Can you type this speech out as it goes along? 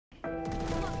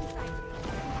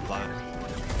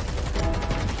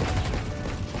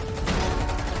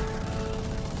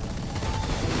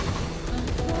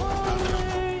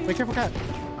Be careful, cat.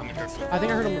 I'm in careful. I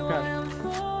think I heard him with cat.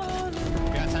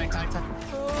 Yeah, tank.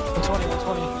 120,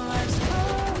 120.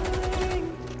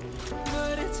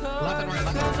 Left and right.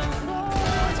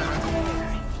 Right side.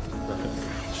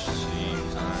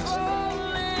 Jesus.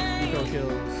 Eco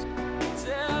kills.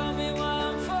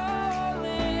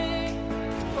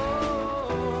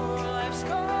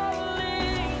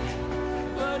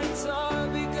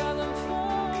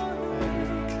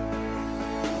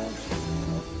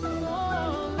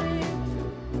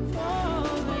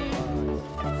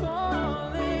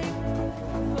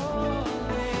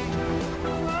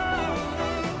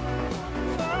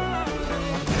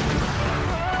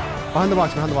 Behind the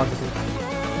box, I think.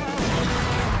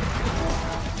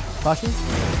 Flashing?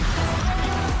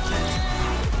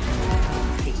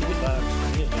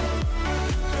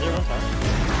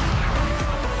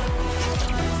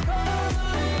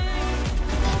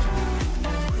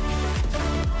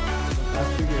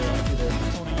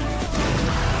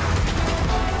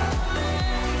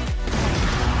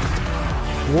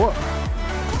 What?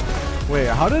 Wait,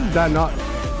 how did that not?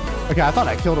 Okay, I thought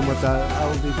I killed him with that. That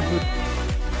would be complete.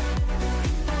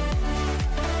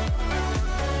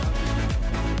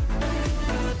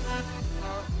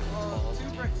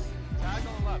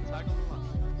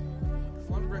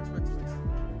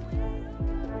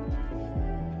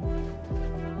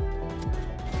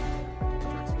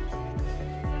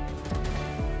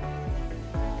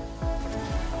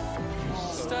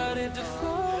 Started to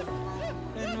fall,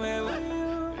 and where were you?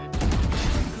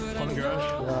 On the garage.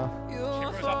 Yeah.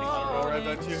 Chamber's hopping on the roll right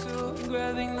back to you.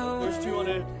 There's 2 on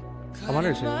it. I'm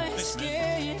under 2.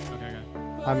 Okay.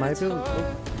 I might be able to.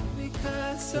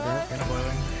 Kind of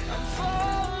boiling.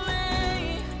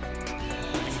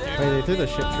 Wait, they threw the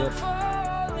ship trip.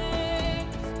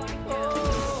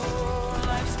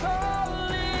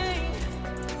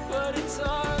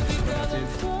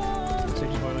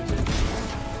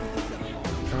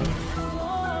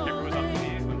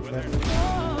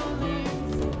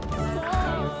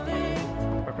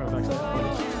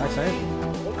 Backside?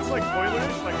 Well, it's like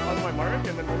boilers, like on my mark, and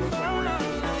then it looks like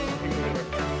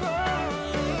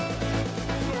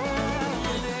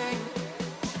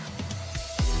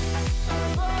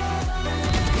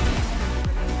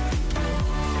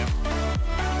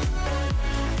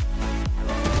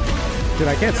Dude,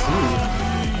 I can't see.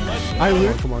 I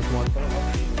lose. Come on.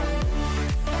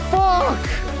 Fuck!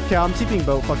 Okay, I'm TPing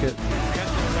boat. Fuck it.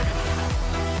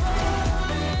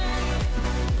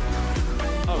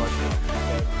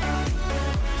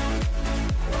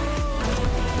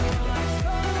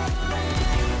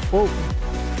 Whoa.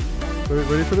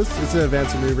 Ready for this? It's an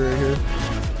advanced maneuver right here.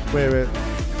 Wait.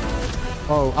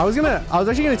 Oh, I was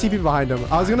actually gonna TP behind him.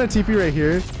 I was gonna TP right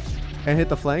here and hit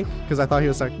the flank because I thought he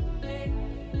was like.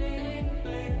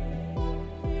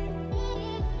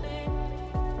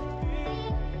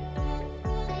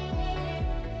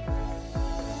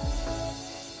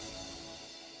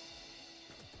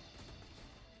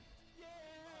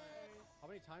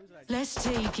 Let's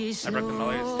take it slow. I broke the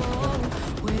mollies.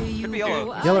 Could be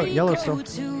Yellow still.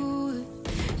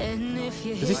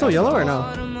 Is he still yellow or no?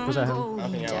 Was that him?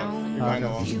 Nothing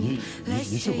yellow. You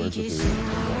should work with it.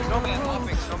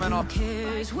 Snowman off.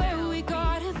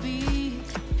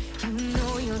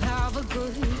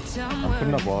 I'm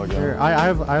putting up wall again. Here, I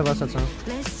have left side now.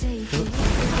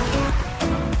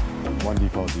 One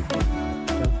default.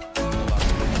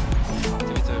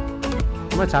 I'm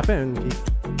gonna tap it and eat.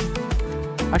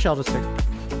 Actually, I'll just stick.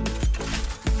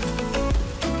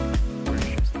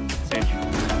 Sage.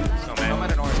 Snowman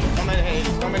and orange.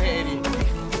 Snowman hit 80.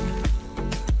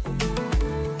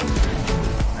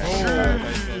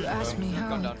 You ask me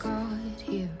how I got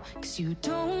here, 'cause you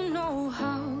don't know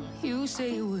how. You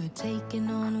say we're taking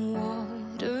on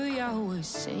water, yeah, we're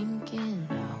sinking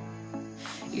now.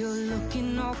 You're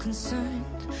looking all concerned,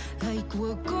 like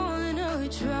we're gonna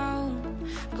drown.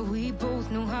 But we both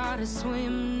know how to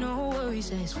swim, no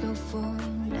worries as we'll fall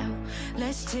now.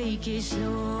 Let's take it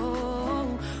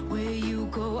slow, where you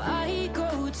go, I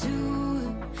go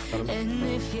too. And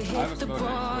if you hit the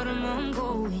bottom, I'm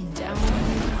going down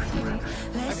with you.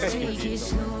 Let's take it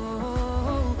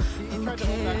slow, who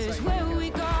cares where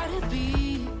we gotta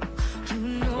be? You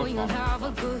know you'll have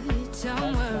a good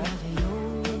time wherever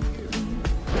you're with me.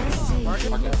 Let's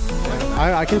take it slow.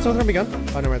 I can still throw my gun.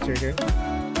 Oh no, it's right here.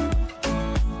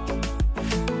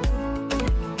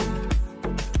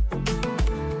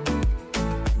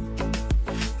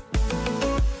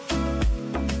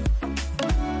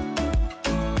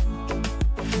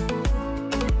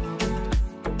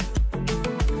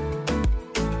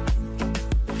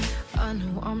 I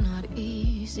know I'm not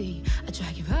easy. I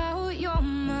drag you out your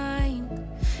mind,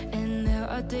 and there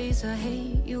are days I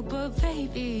hate you, but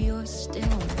baby, you're still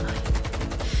mine.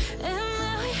 And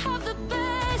I have the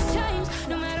best times,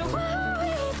 no matter what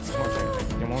we do.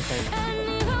 And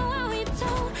even when we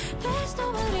don't, there's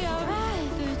nobody I'd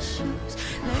rather choose.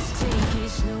 Let's take it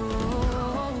slow.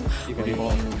 Where you go,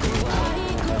 I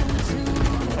go too.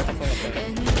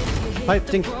 And if you hit Pipe,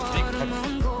 the dink. bottom,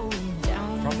 I'm going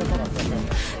down.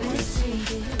 Let's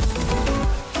take it.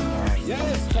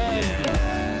 Yes, TenZ.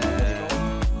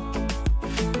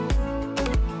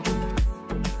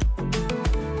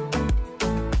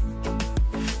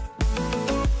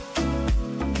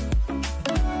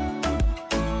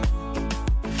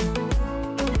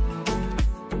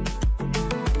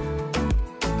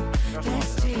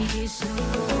 Let's take it slow.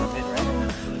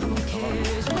 Who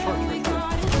cares where we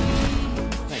gotta be?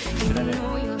 You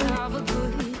know you'll have a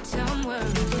good time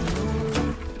wherever you go.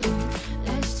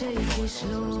 Let's take it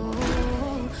slow.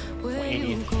 Where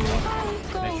you go, I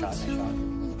go too.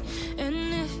 And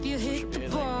if you hit the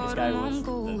bottom, I'm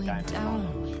going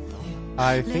down with you.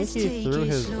 I think Let's he take threw it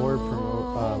his orb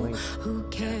slow. link. Who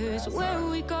cares where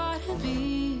we gotta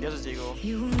be? He has his eagle.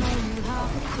 You know you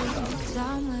have a good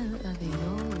time wherever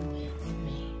you're with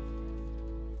me.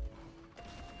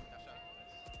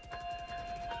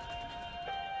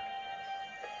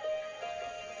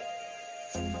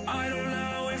 I don't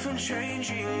know if I'm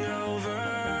changing over.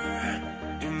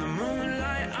 In the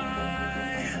moonlight,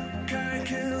 I can't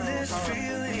kill this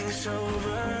feeling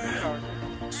sober.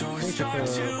 So it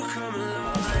starts to come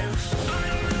alive. I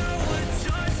don't know what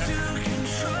starts to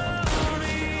control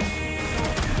me.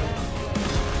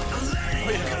 I'm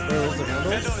letting go. Where was the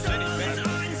handle?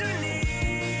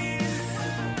 Underneath,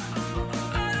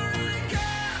 I don't really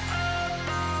care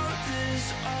about this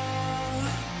all.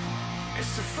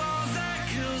 It's the fall that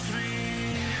kills me.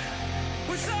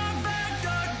 With our back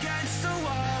against the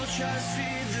wall, just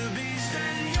feed the beast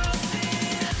and you'll see.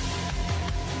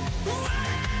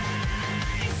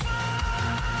 Wait for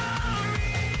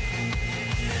me.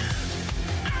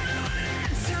 I don't wanna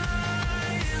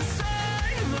die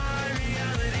inside my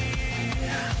reality.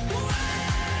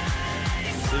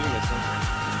 Wait for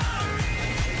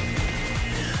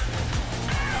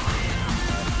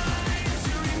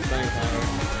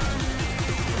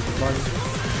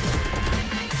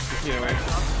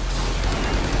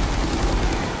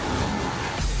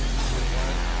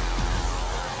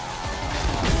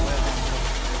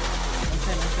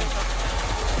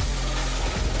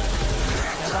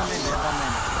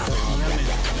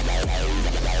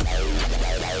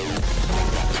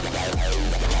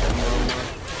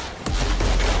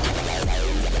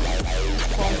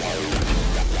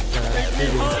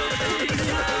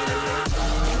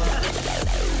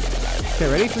Okay,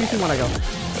 ready? 3, 2, 1, I go.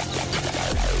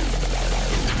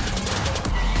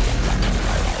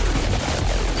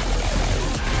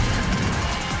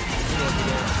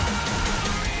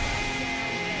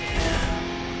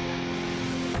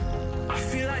 I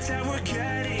feel like that we're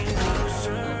getting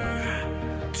closer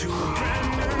to a brand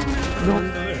new No.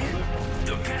 night.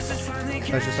 The past is finally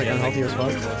That's just like unhealthy as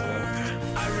fuck.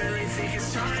 I really think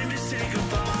it's time to say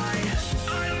goodbye.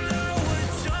 I don't know what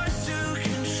starts to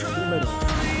control me.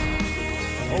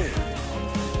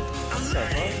 I'm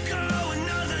letting go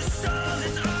another soul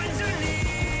that's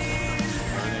underneath.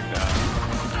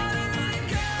 I don't really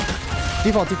care.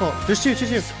 Default. There's two. It's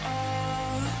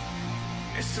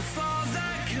the fall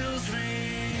that kills me.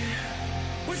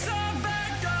 With our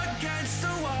back against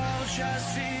the wall, just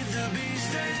feed the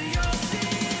beast and you'll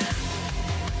see.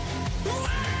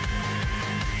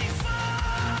 Wait for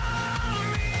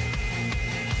me.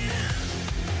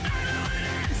 I don't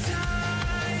wanna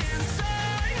die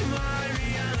inside my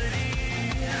reality.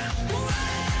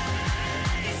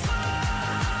 Wait for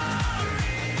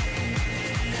me.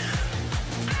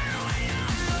 I don't want your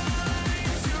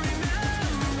mind to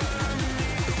remember me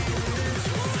this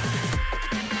way.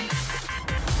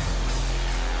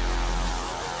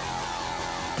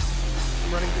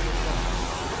 I'm running through this one.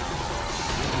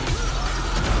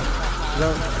 No.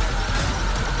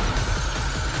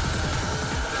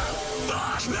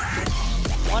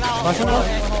 One out. Flash him out.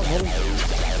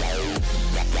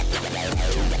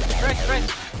 Chris.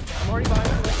 I'm already behind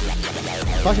you.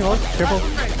 Flashing hold. Careful.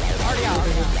 Chris, already out.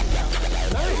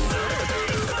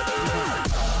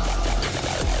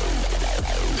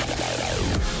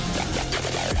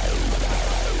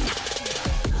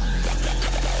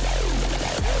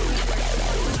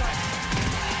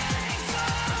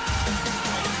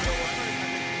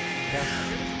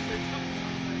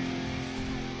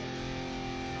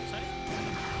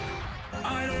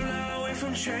 I don't know if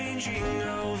I'm changing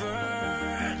over.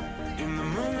 In the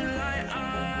moonlight,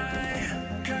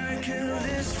 I can't kill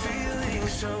this feeling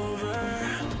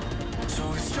sober.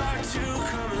 start to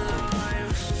come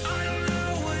alive. I don't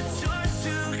know what starts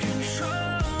to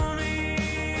control me.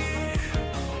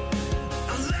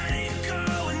 I'm letting go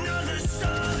another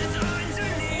soul that's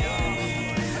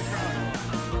underneath.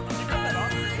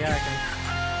 Yeah, I can.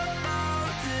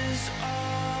 About this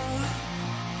all,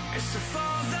 it's the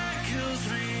fall that kills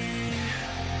me.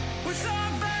 With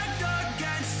our back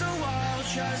against the wall,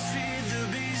 just feed the